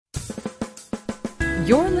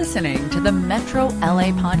You're listening to the Metro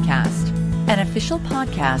LA Podcast, an official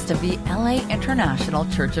podcast of the LA International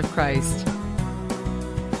Church of Christ.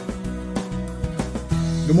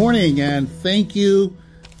 Good morning, and thank you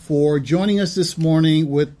for joining us this morning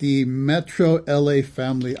with the Metro LA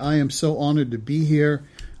family. I am so honored to be here.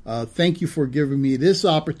 Thank you for giving me this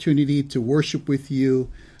opportunity to worship with you.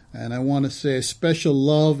 And I want to say a special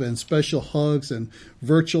love and special hugs and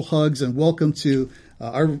virtual hugs and welcome to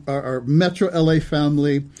our Metro LA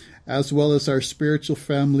family, as well as our spiritual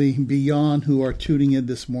family beyond who are tuning in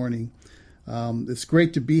this morning. It's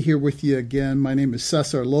great to be here with you again. My name is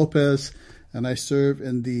Cesar Lopez, and I serve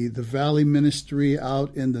in the Valley Ministry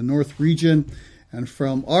out in the North region. And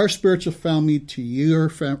from our spiritual family to your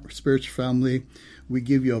spiritual family, we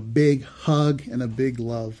give you a big hug and a big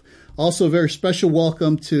love. Also, a very special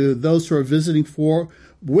welcome to those who are visiting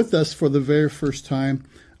with us for the very first time.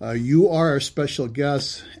 You are our special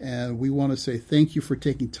guests, and we want to say thank you for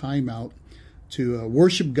taking time out to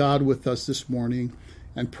worship God with us this morning,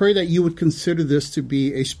 and pray that you would consider this to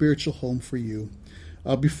be a spiritual home for you.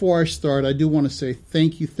 Before I start, I do want to say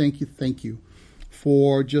thank you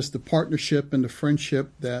for just the partnership and the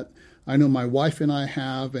friendship that I know my wife and I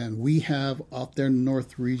have, and we have out there in the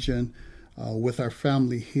North region with our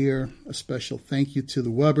family here. A special thank you to the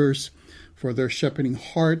Webbers for their shepherding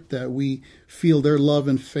heart, that we feel their love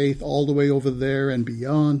and faith all the way over there and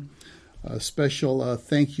beyond. A special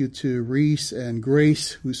thank you to Reese and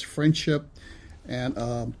Grace, whose friendship and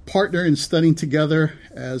partner in studying together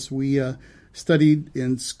as we studied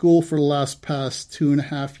in school for the past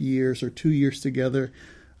 2.5 years or 2 years together,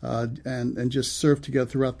 and just served together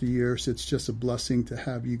throughout the years. It's just a blessing to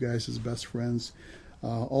have you guys as best friends.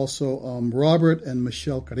 Also, Robert and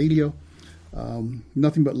Michelle Carrillo,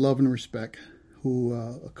 nothing but love and respect, who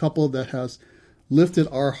a couple that has lifted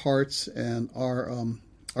our hearts and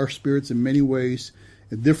our spirits in many ways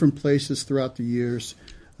in different places throughout the years.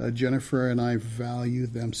 Jennifer and I value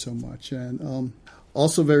them so much. And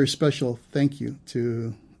also very special thank you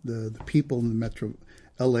to the people in the Metro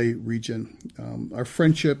LA region. Our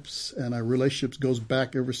friendships and our relationships goes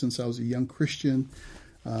back ever since I was a young Christian.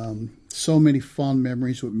 So many fond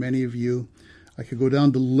memories with many of you. I could go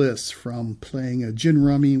down the list from playing a gin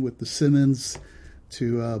rummy with the Simmons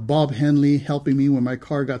to Bob Henley helping me when my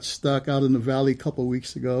car got stuck out in the valley a couple of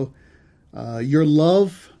weeks ago. Your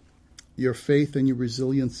love, your faith, and your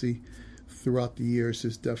resiliency throughout the years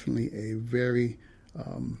is definitely a very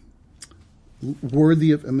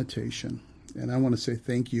worthy of imitation. And I want to say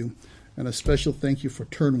thank you, and a special thank you for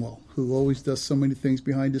Turnwell, who always does so many things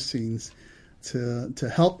behind the scenes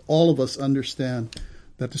to help all of us understand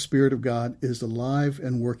that the Spirit of God is alive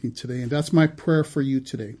and working today. And that's my prayer for you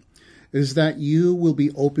today, is that you will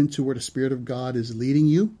be open to where the Spirit of God is leading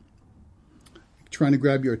you, trying to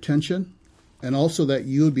grab your attention, and also that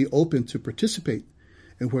you would be open to participate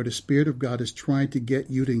in where the Spirit of God is trying to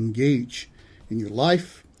get you to engage in your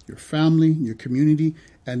life, your family, your community,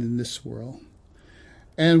 and in this world.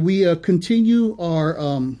 And we continue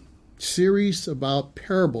our series about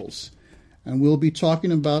parables. And we'll be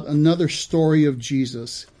talking about another story of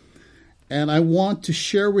Jesus. And I want to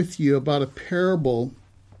share with you about a parable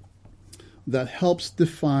that helps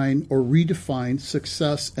define or redefine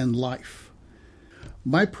success and life.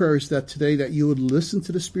 My prayer is that today that you would listen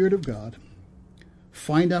to the Spirit of God,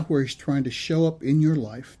 find out where He's trying to show up in your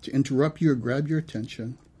life, to interrupt you or grab your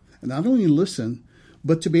attention, and not only listen,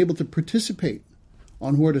 but to be able to participate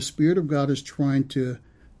on where the Spirit of God is trying to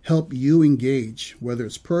help you engage, whether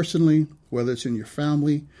it's personally, whether it's in your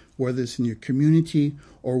family, whether it's in your community,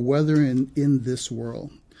 or whether in this world.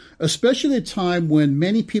 Especially at a time when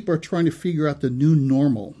many people are trying to figure out the new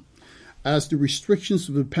normal. As the restrictions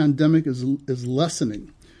of the pandemic is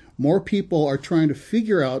lessening, more people are trying to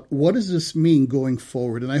figure out what does this mean going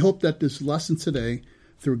forward. And I hope that this lesson today,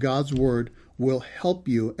 through God's Word, will help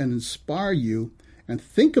you and inspire you and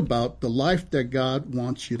think about the life that God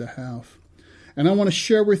wants you to have. And I want to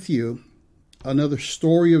share with you another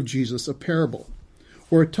story of Jesus, a parable,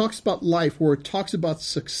 where it talks about life, where it talks about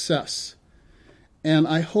success. And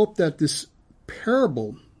I hope that this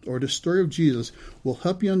parable or the story of Jesus will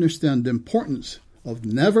help you understand the importance of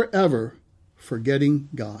never, ever forgetting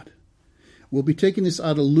God. We'll be taking this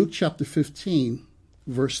out of Luke chapter 15,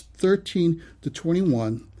 verse 13 to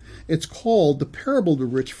 21. It's called the parable of the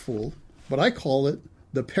rich fool, but I call it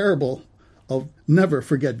the parable of never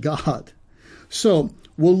forget God. So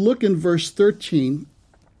we'll look in verse 13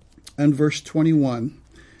 and verse 21,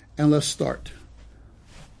 and let's start.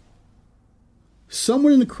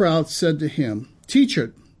 Someone in the crowd said to him,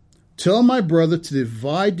 "Teacher, tell my brother to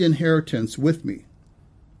divide the inheritance with me."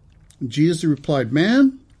 Jesus replied,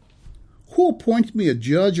 "Man, Who appoints me a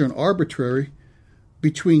judge or an arbitrary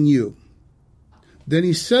between you?" Then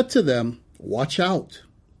he said to them, "Watch out.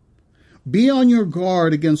 Be on your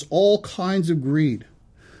guard against all kinds of greed.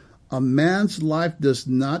 A man's life does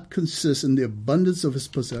not consist in the abundance of his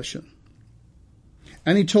possession."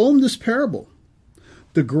 And he told him this parable.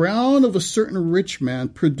 "The ground of a certain rich man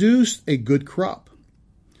produced a good crop.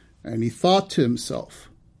 And he thought to himself,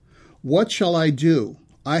 'What shall I do?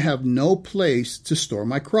 I have no place to store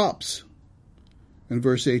my crops.'" In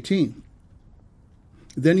verse 18,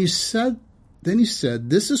 Then he said,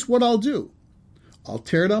 "This is what I'll do. I'll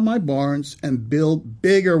tear down my barns and build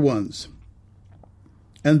bigger ones.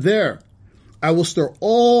 And there I will store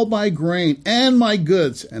all my grain and my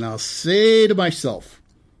goods, and I'll say to myself,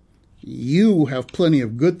 'You have plenty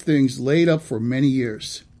of good things laid up for many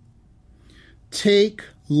years. Take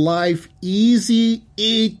life easy,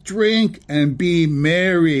 eat, drink, and be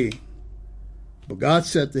merry.' But God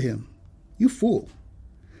said to him, 'You fool,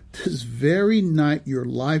 this very night your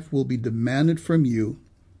life will be demanded from you.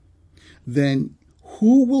 Then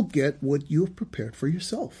who will get what you have prepared for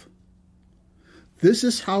yourself?' This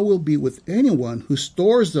is how it will be with anyone who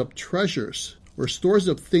stores up treasures or stores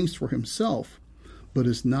up things for himself, but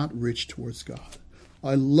is not rich towards God."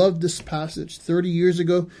 I love this passage. 30 years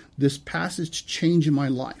ago, this passage changed my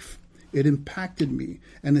life. It impacted me,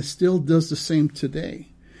 and it still does the same today.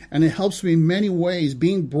 And it helps me in many ways.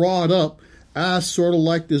 Being brought up as sort of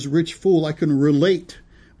like this rich fool, I can relate.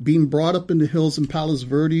 Being brought up in the hills in Palos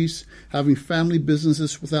Verdes, having family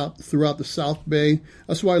businesses throughout the South Bay.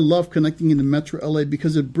 That's why I love connecting in the Metro LA,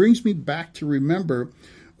 because it brings me back to remember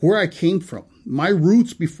where I came from, my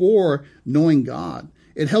roots before knowing God.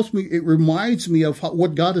 It helps me, it reminds me of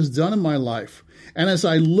what God has done in my life. And as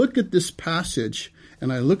I look at this passage,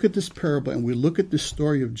 and I look at this parable, and we look at the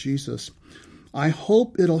story of Jesus, I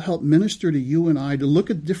hope it'll help minister to you and I to look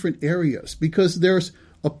at different areas, because there's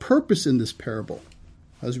a purpose in this parable,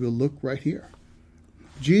 as we'll look right here.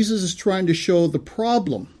 Jesus is trying to show the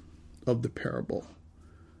problem of the parable.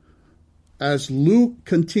 As Luke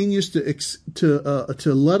continues to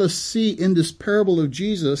let us see in this parable of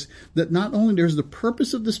Jesus that not only there's the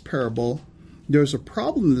purpose of this parable, there's a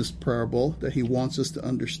problem in this parable that he wants us to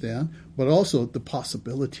understand, but also the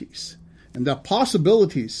possibilities. And that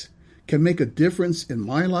possibilities can make a difference in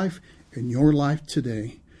my life, in your life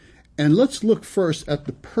today. And let's look first at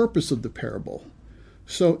the purpose of the parable.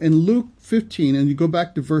 So in Luke 15, and you go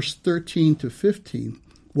back to verse 13 to 15,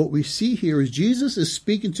 what we see here is Jesus is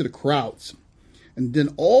speaking to the crowds. And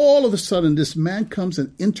then all of a sudden, this man comes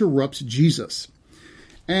and interrupts Jesus.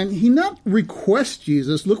 And he not requests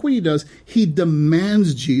Jesus. Look what he does. He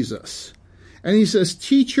demands Jesus. And he says,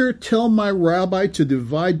 "Teacher, tell my rabbi to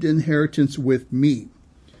divide the inheritance with me."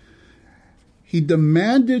 He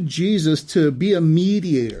demanded Jesus to be a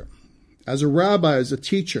mediator. As a rabbi, as a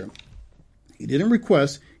teacher. He didn't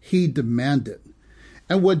request, he demanded.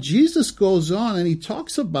 And what Jesus goes on and he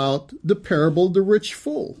talks about the parable of the rich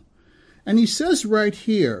fool. And he says right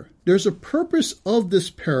here, there's a purpose of this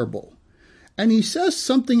parable. And he says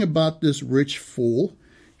something about this rich fool.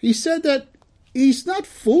 He said that he's not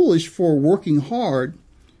foolish for working hard.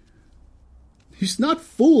 He's not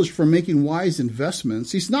foolish for making wise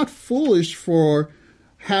investments. He's not foolish for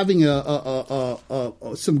having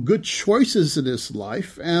some good choices in his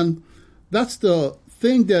life. And that's the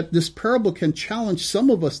thing that this parable can challenge some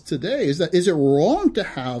of us today, is that, is it wrong to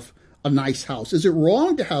have a nice house? Is it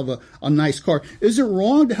wrong to have a nice car? Is it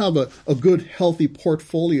wrong to have a good, healthy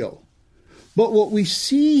portfolio? But what we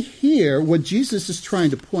see here, what Jesus is trying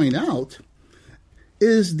to point out,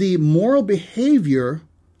 is the moral behavior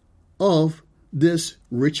of this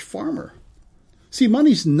rich farmer. See,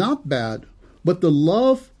 money's not bad, but the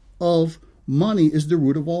love of money is the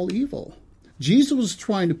root of all evil. Jesus was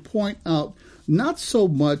trying to point out not so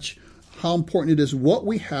much how important it is what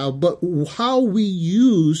we have, but how we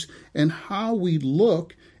use and how we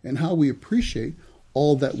look and how we appreciate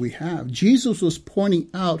all that we have. Jesus was pointing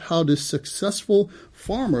out how this successful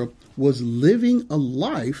farmer was living a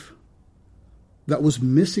life that was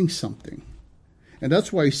missing something. And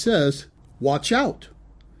that's why he says, watch out.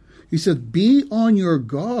 He said, be on your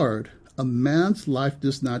guard. A man's life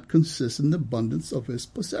does not consist in the abundance of his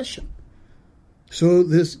possession. So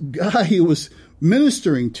this guy he was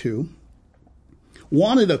ministering to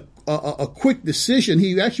wanted a quick decision.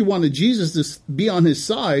 He actually wanted Jesus to be on his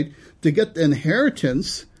side to get the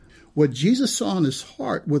inheritance. What Jesus saw in his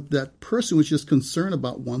heart with that person was just concerned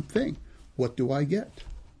about one thing. What do I get?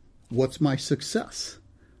 What's my success?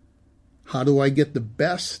 How do I get the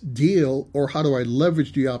best deal, or how do I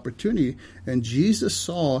leverage the opportunity? And Jesus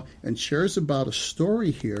saw and shares about a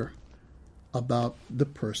story here about the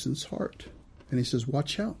person's heart. And he says,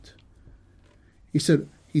 watch out. He said,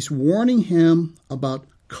 he's warning him about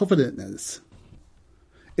covetousness.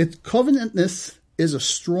 Covetousness is a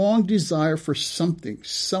strong desire for something,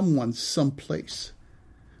 someone, someplace.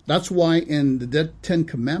 That's why in the 10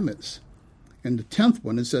 Commandments, in the 10th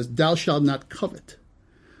one, it says, thou shalt not covet.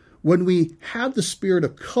 When we have the spirit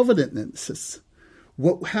of covetousness,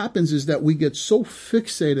 what happens is that we get so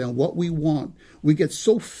fixated on what we want. We get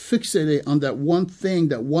so fixated on that one thing,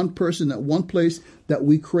 that one person, that one place, that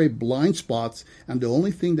we create blind spots. And the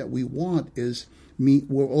only thing that we want is me.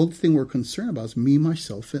 The only thing we're concerned about is me,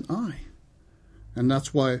 myself, and I. And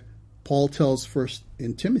that's why Paul tells first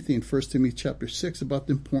in Timothy, in 1 Timothy chapter 6, about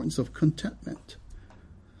the importance of contentment.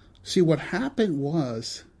 See, what happened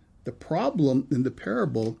was the problem in the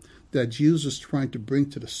parable that Jesus was trying to bring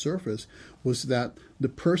to the surface was that the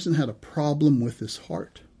person had a problem with his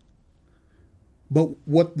heart. But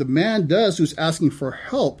what the man does who's asking for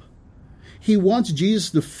help, he wants Jesus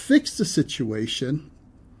to fix the situation.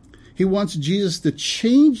 He wants Jesus to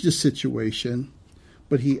change the situation,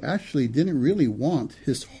 but he actually didn't really want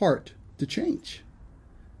his heart to change.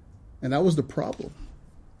 And that was the problem,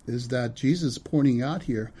 is that Jesus is pointing out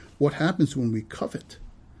here what happens when we covet,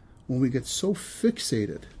 when we get so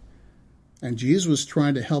fixated. And Jesus was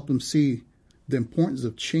trying to help him see the importance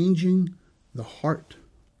of changing the heart.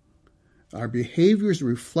 Our behavior is a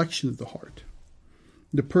reflection of the heart.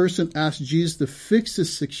 The person asked Jesus to fix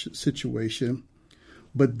this situation,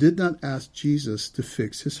 but did not ask Jesus to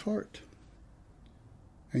fix his heart.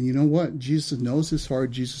 And you know what? Jesus knows his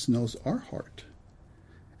heart. Jesus knows our heart.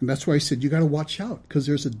 And that's why he said, you got to watch out, because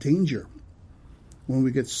there's a danger when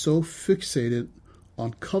we get so fixated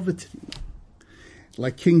on coveting.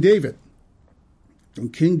 Like King David. From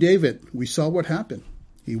King David, we saw what happened.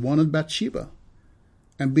 He wanted Bathsheba.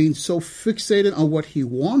 And being so fixated on what he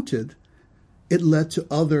wanted, it led to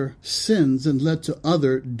other sins and led to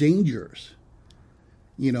other dangers.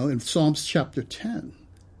 You know, in Psalms chapter 10,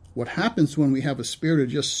 what happens when we have a spirit of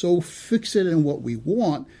just so fixated on what we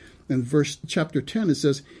want, in chapter 10, it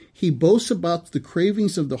says, he boasts about the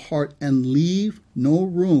cravings of the heart and leave no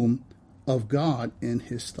room of God in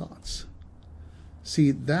his thoughts.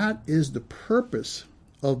 See, that is the purpose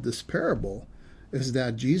of this parable, is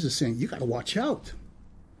that Jesus is saying, you got to watch out.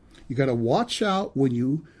 You got to watch out when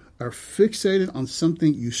you are fixated on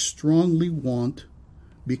something you strongly want,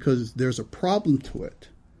 because there's a problem to it.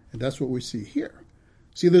 And that's what we see here.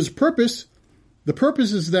 See, there's a purpose. The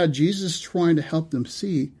purpose is that Jesus is trying to help them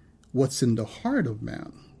see what's in the heart of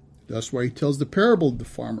man. That's why he tells the parable of the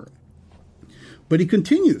farmer. But he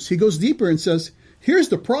continues. He goes deeper and says, here's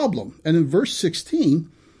the problem. And in verse 16,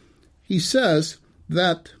 he says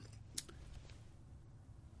that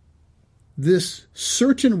this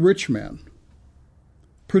certain rich man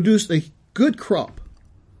produced a good crop.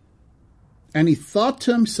 And he thought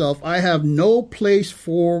to himself, I have no place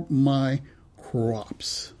for my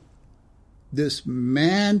crops. This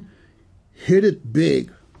man hit it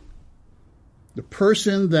big. The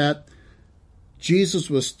person that Jesus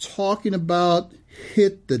was talking about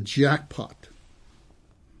hit the jackpot.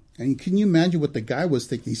 And can you imagine what the guy was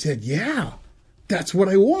thinking? He said, yeah, that's what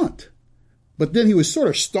I want. But then he was sort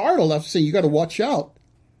of startled after saying, you got to watch out.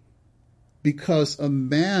 Because a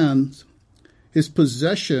man's, his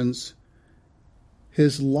possessions,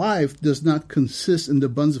 his life does not consist in the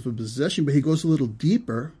abundance of a possession, but he goes a little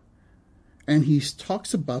deeper and he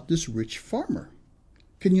talks about this rich farmer.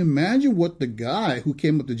 Can you imagine what the guy who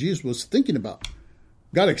came up to Jesus was thinking about?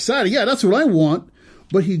 Got excited. Yeah, that's what I want.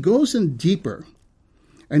 But he goes in deeper.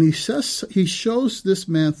 And he shows this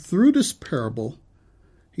man through this parable.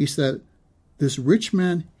 He said, this rich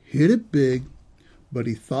man hit it big, but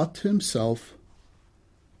he thought to himself,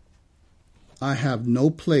 I have no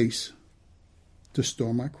place to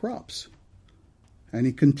store my crops. And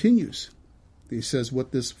he continues. He says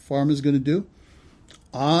what this farmer is going to do.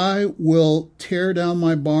 I will tear down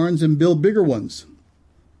my barns and build bigger ones.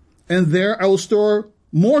 And there I will store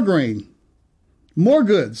more grain, more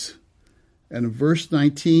goods. And in verse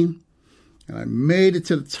 19, and I made it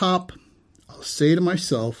to the top, I'll say to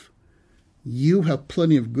myself, you have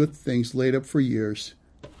plenty of good things laid up for years.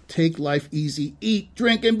 Take life easy, eat,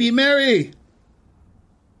 drink, and be merry.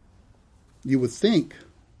 You would think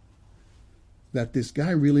that this guy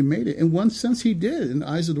really made it. In one sense, he did in the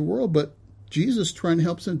eyes of the world, but Jesus trying to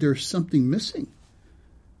help them, there's something missing.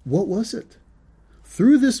 What was it?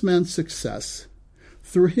 Through this man's success,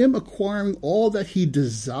 through him acquiring all that he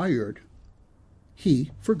desired,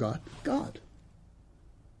 he forgot God.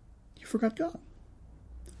 He forgot God.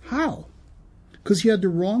 How? Because he had the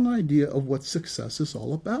wrong idea of what success is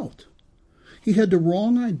all about. He had the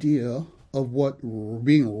wrong idea of what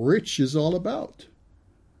being rich is all about.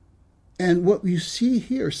 And what you see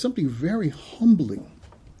here is something very humbling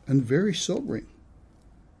and very sobering.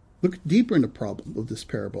 Look deeper in the problem of this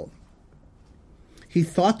parable. He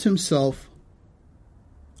thought to himself,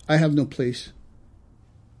 I have no place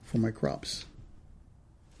for my crops.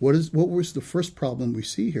 What was the first problem we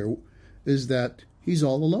see here is that he's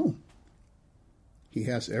all alone. He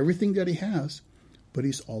has everything that he has, but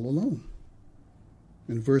he's all alone.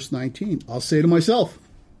 In verse 19, I'll say to myself,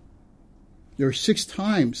 there are 6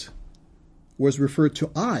 times where it's referred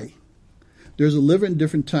to I. There's 11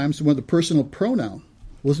 different times when the personal pronoun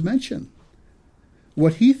was mentioned.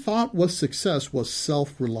 What he thought was success was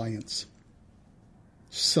self-reliance.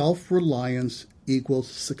 Self-reliance equals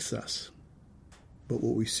success. But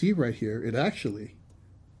what we see right here, it actually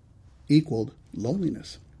equaled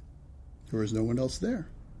loneliness. There was no one else there.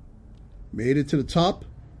 Made it to the top,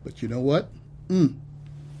 but you know what?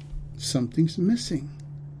 Something's missing.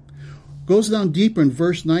 Goes down deeper in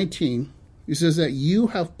verse 19. He says that you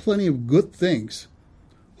have plenty of good things.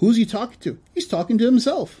 Who's he talking to? He's talking to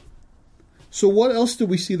himself. So what else do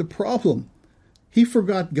we see the problem? He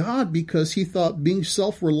forgot God because he thought being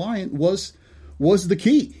self-reliant was the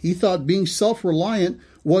key. He thought being self-reliant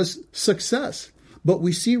was success. But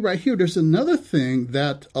we see right here, there's another thing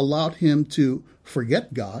that allowed him to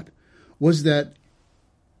forget God, was that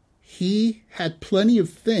he had plenty of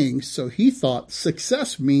things, so he thought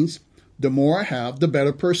success means the more I have, the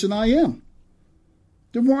better person I am.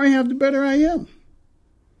 The more I have, the better I am.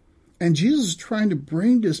 And Jesus is trying to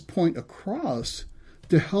bring this point across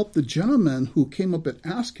to help the gentleman who came up and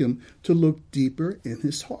asked him to look deeper in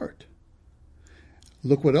his heart.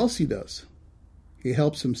 Look what else he does. He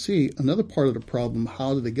helps him see another part of the problem.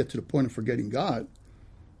 How did they get to the point of forgetting God?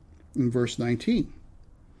 In verse 19.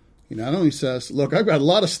 He not only says, look, I've got a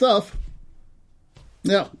lot of stuff.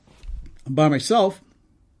 Now, I'm by myself.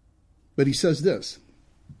 But he says this.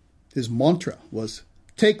 His mantra was,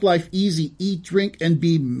 take life easy, eat, drink, and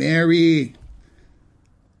be merry.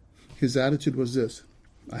 His attitude was this.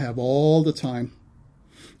 I have all the time.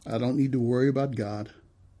 I don't need to worry about God.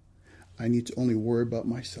 I need to only worry about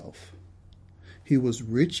myself. He was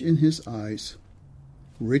rich in his eyes,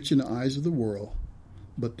 rich in the eyes of the world,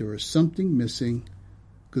 but there was something missing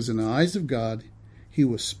because in the eyes of God, he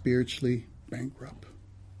was spiritually bankrupt.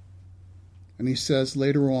 And he says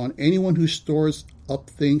later on, anyone who stores up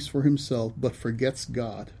things for himself but forgets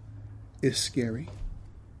God is scary.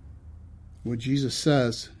 What Jesus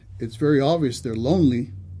says, it's very obvious they're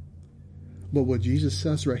lonely, but what Jesus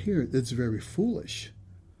says right here, it's very foolish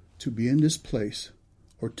to be in this place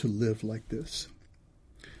or to live like this.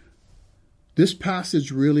 This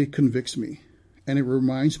passage really convicts me, and it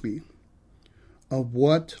reminds me of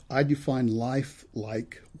what I define life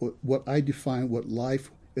like, what I define what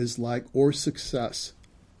life is like or success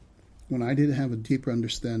when I didn't have a deeper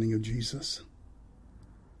understanding of Jesus.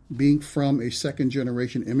 Being from a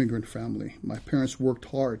second-generation immigrant family, my parents worked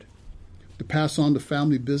hard to pass on the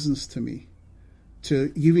family business to me,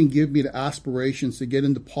 to even give me the aspirations to get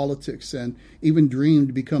into politics and even dream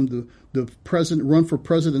to become the president, run for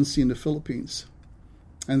presidency in the Philippines.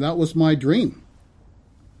 And that was my dream.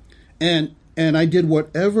 And I did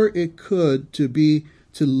whatever it could to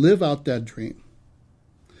live out that dream.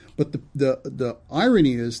 But the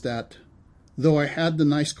irony is that though I had the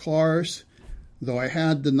nice cars, though I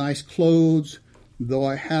had the nice clothes, though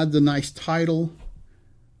I had the nice title,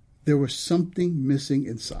 there was something missing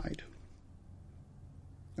inside.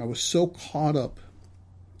 I was so caught up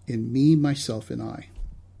in me, myself, and I.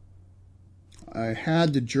 I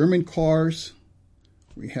had the German cars.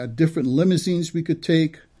 We had different limousines we could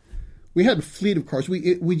take. We had a fleet of cars.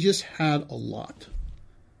 We just had a lot.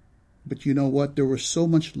 But you know what? There was so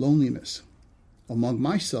much loneliness among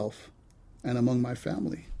myself and among my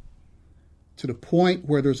family, to the point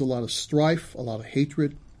where there's a lot of strife, a lot of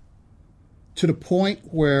hatred, to the point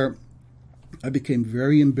where I became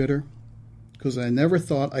very embittered because I never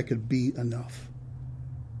thought I could be enough.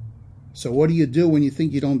 So what do you do when you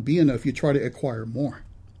think you don't be enough? You try to acquire more.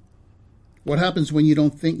 What happens when you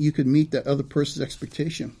don't think you could meet that other person's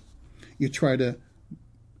expectation? You try to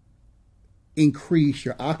increase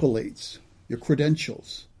your accolades, your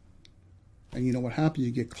credentials. And you know what happens?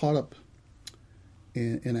 You get caught up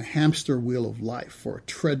in a hamster wheel of life or a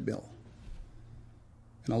treadmill.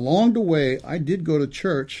 And along the way, I did go to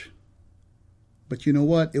church, but you know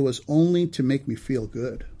what? It was only to make me feel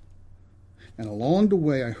good. And along the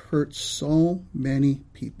way, I hurt so many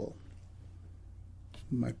people.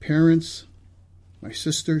 My parents, my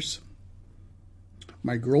sisters,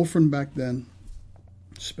 my girlfriend back then,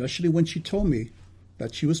 especially when she told me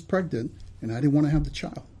that she was pregnant and I didn't want to have the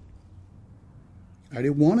child. I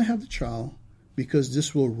didn't want to have the child because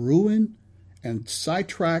this will ruin and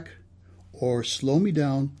sidetrack or slow me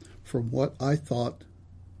down from what I thought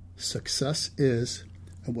success is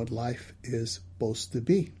and what life is supposed to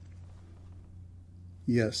be.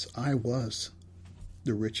 Yes, I was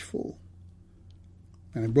the rich fool.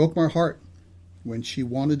 And it broke my heart when she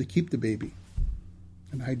wanted to keep the baby.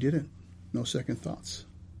 And I didn't. No second thoughts.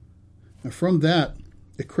 And from that,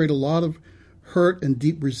 it created a lot of hurt and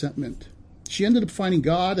deep resentment. She ended up finding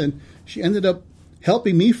God, and she ended up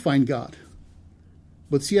helping me find God.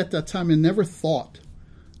 But see, at that time, I never thought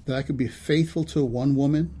that I could be faithful to one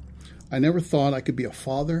woman. I never thought I could be a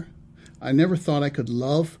father. I never thought I could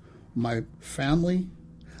love my family.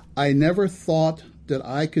 I never thought that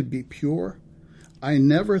I could be pure. I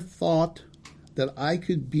never thought that I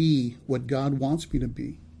could be what God wants me to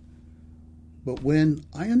be. But when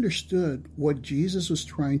I understood what Jesus was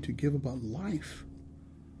trying to give about life,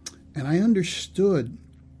 and I understood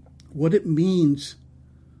what it means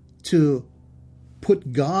to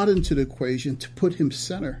put God into the equation, to put him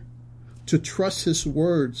center, to trust his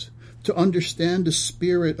words, to understand the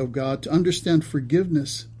Spirit of God, to understand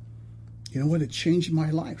forgiveness, you know what? It changed my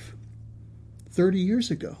life 30 years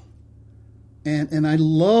ago. And I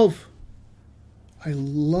love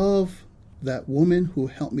that woman who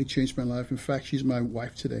helped me change my life. In fact, she's my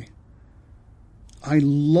wife today. I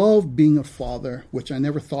love being a father, which I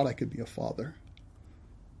never thought I could be a father.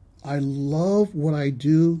 I love what I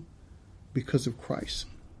do because of Christ.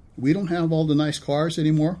 We don't have all the nice cars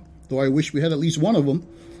anymore, though I wish we had at least one of them.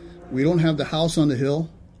 We don't have the house on the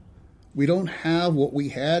hill. We don't have what we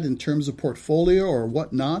had in terms of portfolio or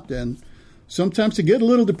whatnot. And sometimes it gets a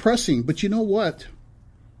little depressing. But you know what?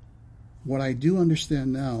 What I do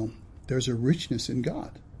understand now, there's a richness in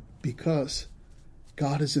God because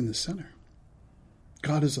God is in the center.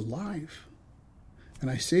 God is alive. And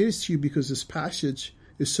I say this to you because this passage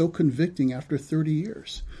is so convicting after 30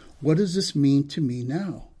 years. What does this mean to me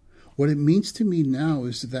now? What it means to me now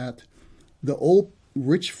is that the old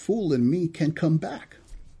rich fool in me can come back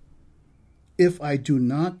if I do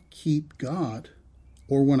not keep God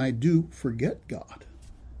or when I do forget God.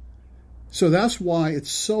 So that's why it's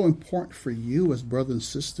so important for you as brothers and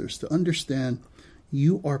sisters to understand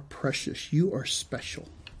you are precious, you are special.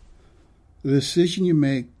 The decision you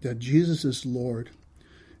make that Jesus is Lord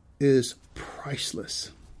is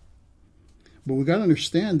priceless. But we got to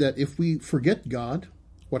understand that if we forget God,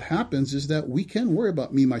 what happens is that we can worry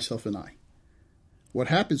about me, myself, and I. What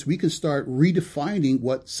happens, we can start redefining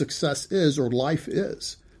what success is or life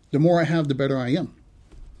is. The more I have, the better I am.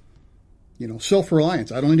 You know,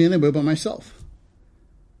 self-reliance. I don't need anybody but myself.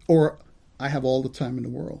 Or I have all the time in the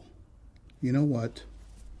world. You know what?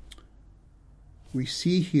 We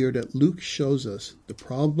see here that Luke shows us the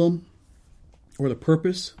problem or the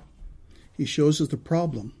purpose. He shows us the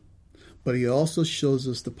problem, but he also shows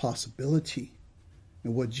us the possibility.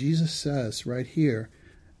 And what Jesus says right here,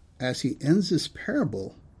 as he ends this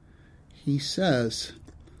parable, he says,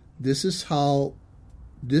 this is how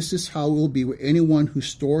it will be with anyone who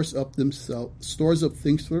stores up things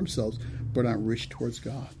for themselves, but aren't rich towards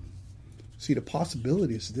God. See, the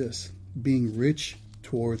possibility is this: being rich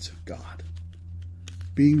towards God.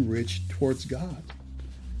 Being rich towards God.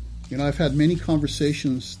 You know, I've had many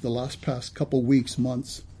conversations the past couple weeks,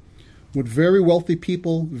 months, with very wealthy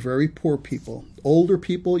people, very poor people, older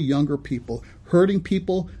people, younger people, hurting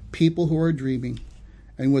people, people who are dreaming.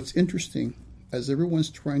 And what's interesting, as everyone's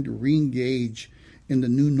trying to re-engage in the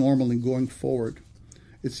new normal and going forward,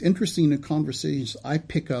 it's interesting in the conversations I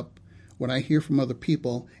pick up when I hear from other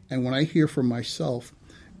people and when I hear from myself,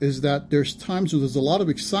 is that there's times where there's a lot of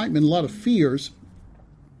excitement, a lot of fears,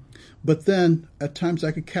 but then at times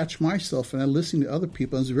I could catch myself and I listen to other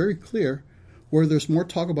people, and it's very clear where there's more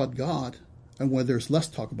talk about God and where there's less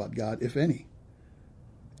talk about God, if any.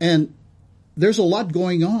 And there's a lot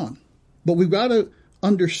going on, but we've got to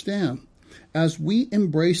understand, as we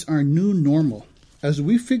embrace our new normal, as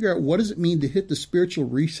we figure out what does it mean to hit the spiritual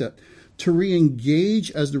reset, to re-engage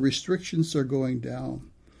as the restrictions are going down,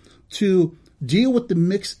 to deal with the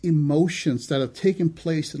mixed emotions that have taken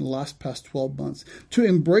place in the past 12 months, to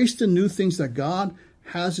embrace the new things that God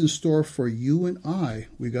has in store for you and I,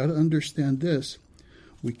 we got to understand this.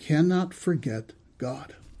 We cannot forget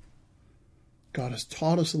God. God has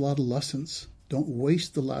taught us a lot of lessons. Don't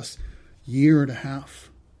waste the last year and a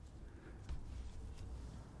half.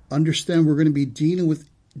 Understand we're going to be dealing with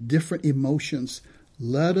different emotions.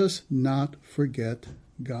 Let us not forget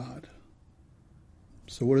God.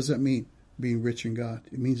 So what does that mean, being rich in God?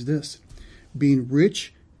 It means this: being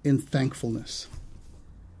rich in thankfulness,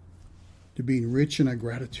 to being rich in our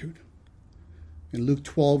gratitude. In Luke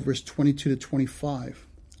 12, verse 22 to 25,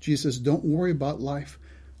 Jesus says, don't worry about life.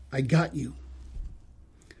 I got you.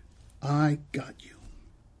 I got you.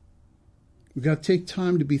 We've got to take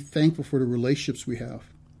time to be thankful for the relationships we have.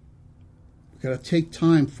 We've got to take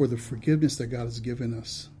time for the forgiveness that God has given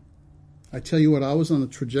us. I tell you what, I was on a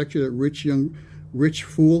trajectory, that rich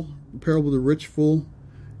fool, the parable of the rich fool,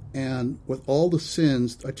 and with all the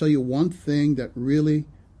sins, I tell you one thing that really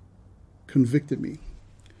convicted me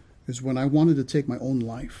is when I wanted to take my own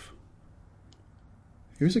life.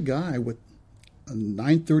 Here's a guy with a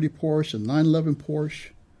 930 Porsche, a 911 Porsche.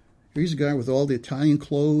 Here's a guy with all the Italian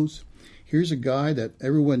clothes. Here's a guy that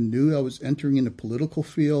everyone knew I was entering in the political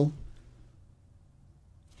field.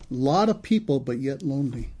 A lot of people, but yet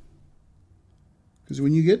lonely. Because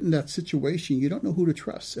when you get in that situation, you don't know who to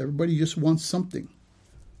trust. Everybody just wants something.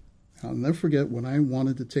 I'll never forget when I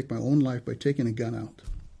wanted to take my own life by taking a gun out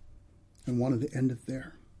and wanted to end it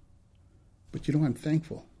there. But you know, I'm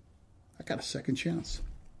thankful. I got a second chance.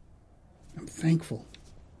 I'm thankful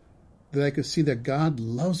that I could see that God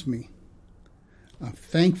loves me. I'm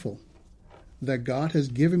thankful that God has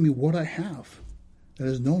given me what I have, that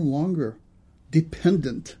is no longer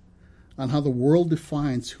dependent on how the world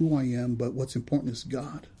defines who I am, but what's important is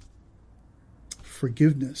God.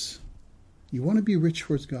 Forgiveness. You want to be rich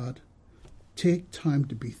towards God? Take time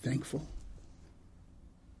to be thankful.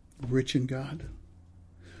 Rich in God.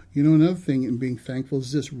 You know, another thing in being thankful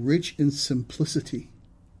is this: rich in simplicity.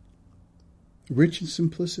 Rich in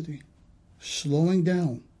simplicity. Slowing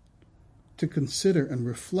down to consider and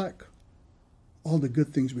reflect all the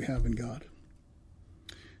good things we have in God.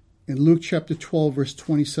 In Luke chapter 12, verse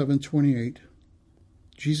 27, 28,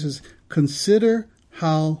 Jesus, consider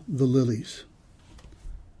how the lilies.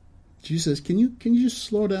 Jesus says, can you just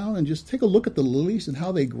slow down and just take a look at the lilies and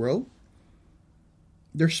how they grow?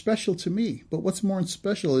 They're special to me. But what's more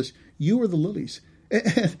special is you are the lilies.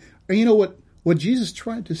 And you know what Jesus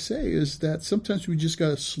tried to say is that sometimes we just got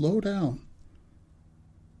to slow down.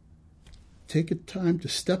 Take a time to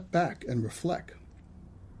step back and reflect.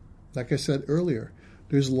 Like I said earlier,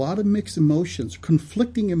 there's a lot of mixed emotions,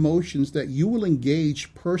 conflicting emotions that you will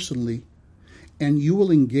engage personally and you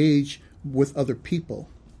will engage with other people.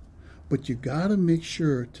 But you got to make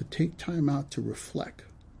sure to take time out to reflect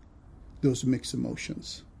those mixed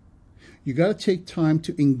emotions. You got to take time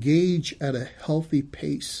to engage at a healthy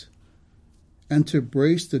pace and to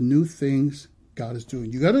embrace the new things God is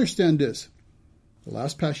doing. You got to understand this. The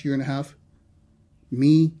last past year and a half,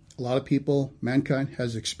 me, a lot of people, mankind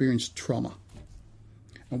has experienced trauma.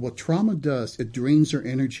 And what trauma does, it drains our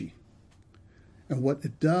energy. And what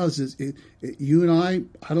it does is, you and I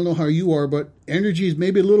don't know how you are, but energy is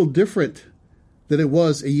maybe a little different than it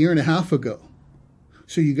was a year and a half ago.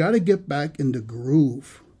 So you got to get back in the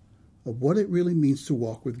groove of what it really means to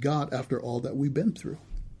walk with God after all that we've been through.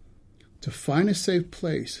 To find a safe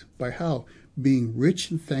place by how? Being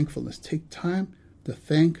rich in thankfulness. Take time to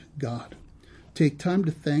thank God. Take time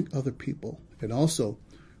to thank other people. And also,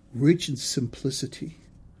 rich in simplicity.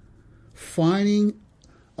 Finding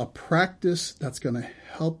a practice that's going to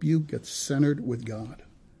help you get centered with God.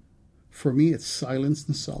 For me, it's silence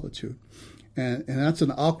and solitude. And that's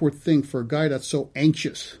an awkward thing for a guy that's so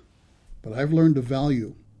anxious. But I've learned to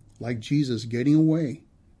value, like Jesus, getting away,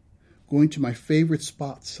 going to my favorite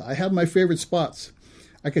spots. I have my favorite spots.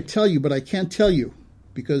 I could tell you, but I can't tell you.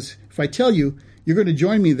 Because if I tell you, you're going to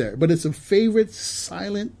join me there. But it's a favorite,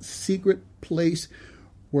 silent, secret place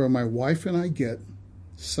where my wife and I get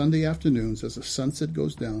Sunday afternoons as the sunset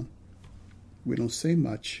goes down. We don't say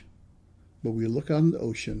much, but we look out in the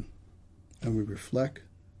ocean and we reflect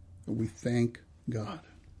and we thank God.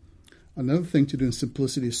 Another thing to do in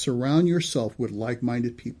simplicity is surround yourself with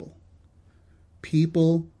like-minded people.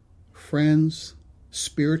 People, friends,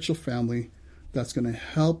 spiritual family that's going to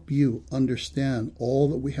help you understand all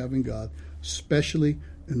that we have in God, especially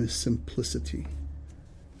in the simplicity.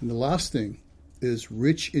 And the last thing is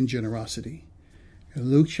rich in generosity. In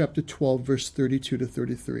Luke chapter 12, verse 32 to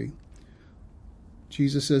 33,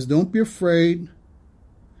 Jesus says, don't be afraid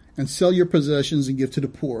and sell your possessions and give to the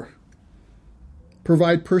poor.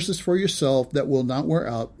 Provide purses for yourself that will not wear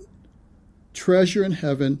out. Treasure in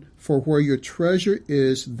heaven, for where your treasure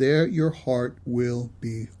is, there your heart will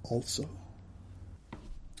be also.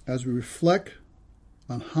 As we reflect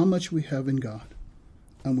on how much we have in God,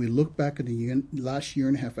 and we look back at the last year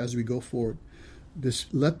and a half as we go forward,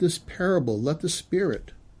 let this parable, let the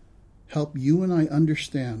Spirit help you and I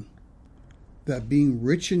understand that being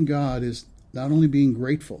rich in God is not only being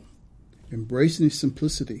grateful, embracing His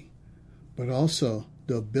simplicity, but also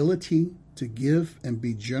the ability to give and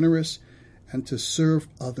be generous and to serve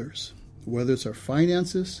others, whether it's our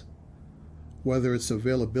finances whether it's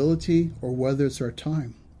availability or whether it's our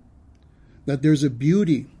time. That there's a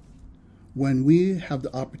beauty when we have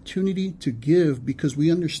the opportunity to give because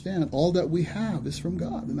we understand all that we have is from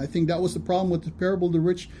God. And I think that was the problem with the parable of the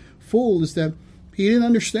rich fool, is that he didn't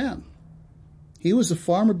understand. He was a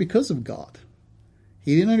farmer because of God.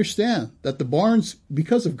 He didn't understand that the barns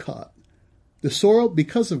because of God, the soil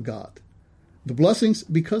because of God, the blessings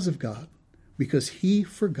because of God, because he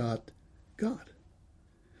forgot God.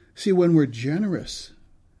 See, when we're generous,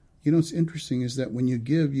 what's interesting is that when you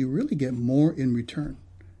give, you really get more in return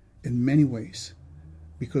in many ways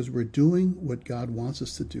because we're doing what God wants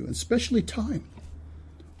us to do, and especially time.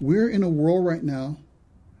 We're in a world right now,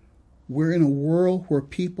 we're in a world where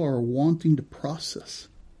people are wanting to process,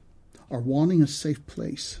 are wanting a safe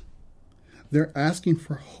place. They're asking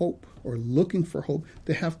for hope or looking for hope.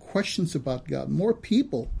 They have questions about God. More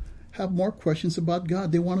people have more questions about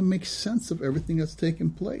God. They want to make sense of everything that's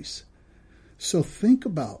taken place. So think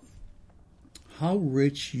about how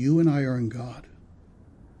rich you and I are in God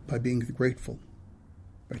by being grateful,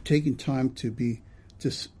 by taking time to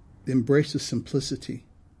embrace the simplicity,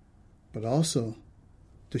 but also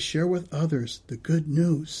to share with others the good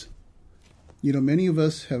news. Many of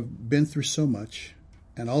us have been through so much,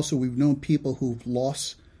 and also we've known people who've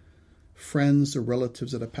lost friends or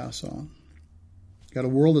relatives that have passed on. Got a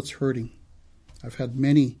world that's hurting. I've had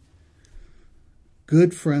many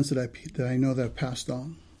good friends that I know that have passed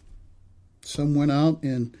on. Some went out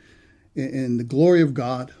in the glory of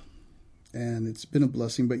God, and it's been a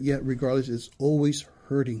blessing, but yet regardless, it's always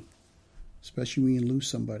hurting, especially when you lose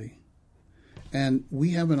somebody. And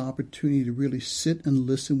we have an opportunity to really sit and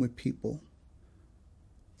listen with people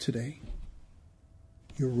today.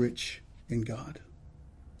 You're rich in God.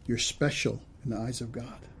 You're special in the eyes of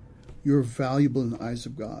God. You're valuable in the eyes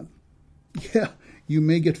of God. Yeah, you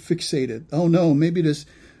may get fixated. Oh no, maybe this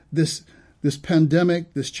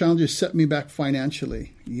pandemic, this challenge has set me back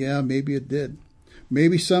financially. Yeah, maybe it did.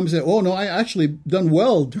 Maybe some say, oh no, I actually done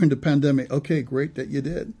well during the pandemic. Okay, great that you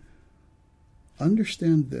did.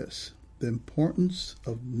 Understand this, the importance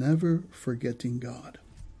of never forgetting God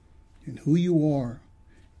and who you are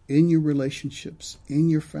in your relationships, in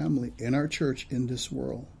your family, in our church, in this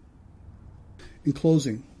world. In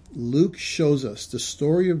closing, Luke shows us the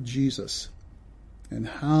story of Jesus and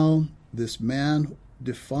how this man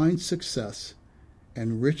defined success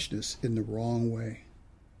and richness in the wrong way.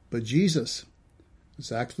 But Jesus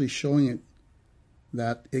is actually showing it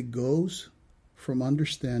that it goes from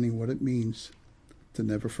understanding what it means to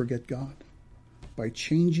never forget God by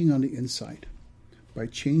changing on the inside, by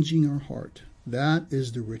changing our heart. That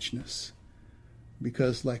is the richness.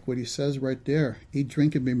 Because like what he says right there, eat,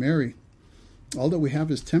 drink, and be merry. All that we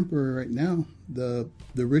have is temporary right now. The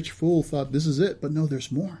rich fool thought this is it, but no, there's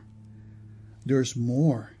more. There's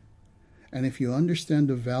more. And if you understand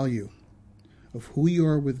the value of who you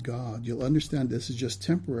are with God, you'll understand this is just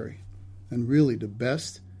temporary. And really, the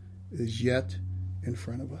best is yet in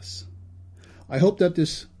front of us. I hope that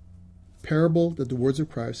this parable, that the words of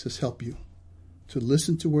Christ, has helped you to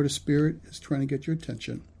listen to where the Spirit is trying to get your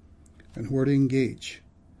attention and where to engage.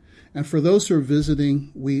 And for those who are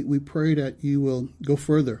visiting, we pray that you will go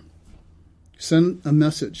further. Send a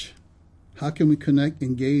message. How can we connect,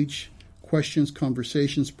 engage, questions,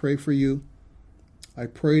 conversations, pray for you? I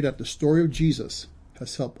pray that the story of Jesus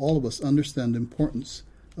has helped all of us understand the importance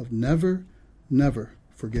of never, never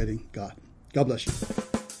forgetting God. God bless you.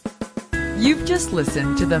 You've just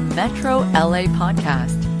listened to the Metro LA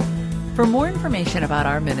podcast. For more information about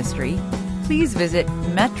our ministry, please visit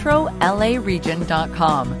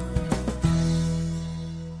metrolaregion.com